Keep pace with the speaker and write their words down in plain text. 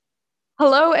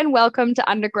Hello and welcome to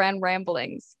Underground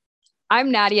Ramblings.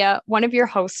 I'm Nadia, one of your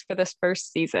hosts for this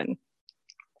first season.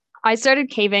 I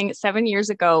started caving 7 years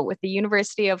ago with the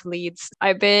University of Leeds.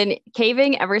 I've been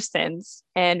caving ever since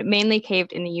and mainly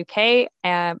caved in the UK,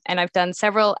 and I've done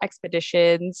several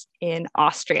expeditions in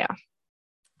Austria.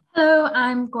 Hello,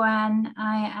 I'm Gwen.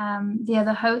 I am the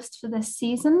other host for this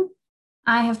season.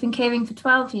 I have been caving for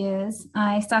 12 years.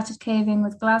 I started caving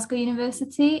with Glasgow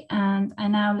University and I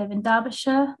now live in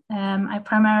Derbyshire. I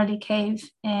primarily cave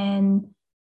in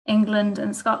England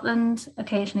and Scotland,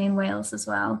 occasionally in Wales as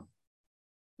well.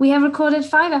 We have recorded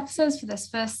 5 episodes for this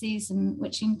first season,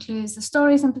 which includes the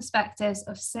stories and perspectives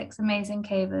of 6 amazing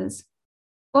cavers.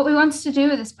 What we wanted to do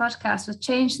with this podcast was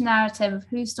change the narrative of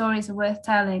whose stories are worth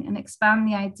telling and expand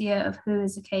the idea of who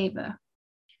is a caver.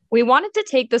 We wanted to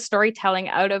take the storytelling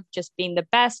out of just being the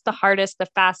best, the hardest, the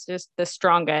fastest, the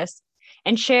strongest,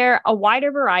 and share a wider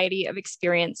variety of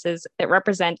experiences that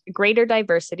represent a greater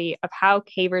diversity of how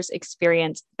cavers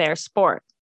experience their sport.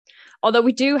 Although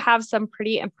we do have some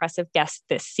pretty impressive guests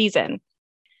this season.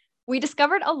 We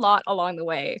discovered a lot along the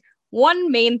way.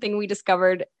 One main thing we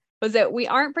discovered was that we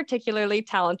aren't particularly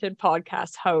talented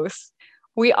podcast hosts.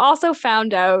 We also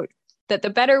found out that the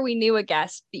better we knew a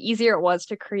guest, the easier it was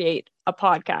to create a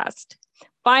podcast.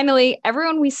 Finally,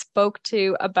 everyone we spoke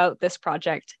to about this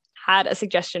project had a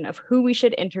suggestion of who we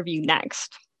should interview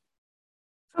next.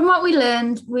 From what we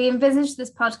learned, we envisaged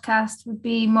this podcast would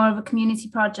be more of a community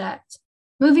project.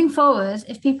 Moving forward,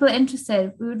 if people are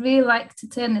interested, we would really like to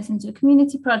turn this into a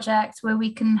community project where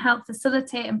we can help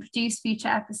facilitate and produce future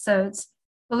episodes,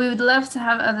 but we would love to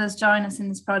have others join us in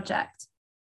this project.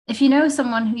 If you know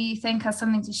someone who you think has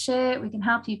something to share, we can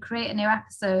help you create a new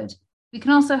episode. We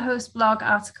can also host blog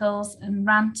articles and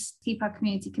rants to keep our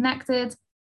community connected.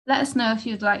 Let us know if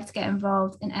you'd like to get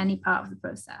involved in any part of the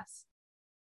process.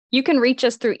 You can reach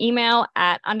us through email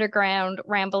at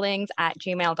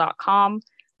undergroundramblings@gmail.com.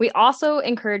 We also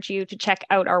encourage you to check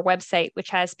out our website,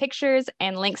 which has pictures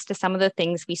and links to some of the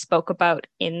things we spoke about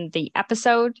in the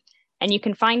episode. And you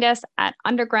can find us at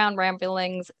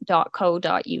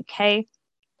undergroundramblings.co.uk.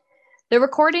 The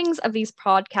recordings of these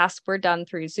podcasts were done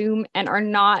through Zoom and are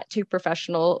not to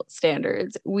professional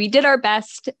standards. We did our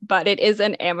best, but it is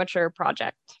an amateur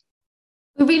project.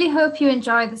 We really hope you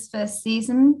enjoy this first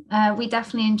season. We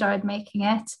definitely enjoyed making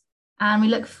it, and we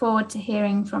look forward to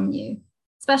hearing from you.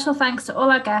 Special thanks to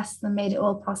all our guests that made it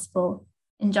all possible.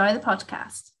 Enjoy the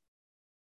podcast.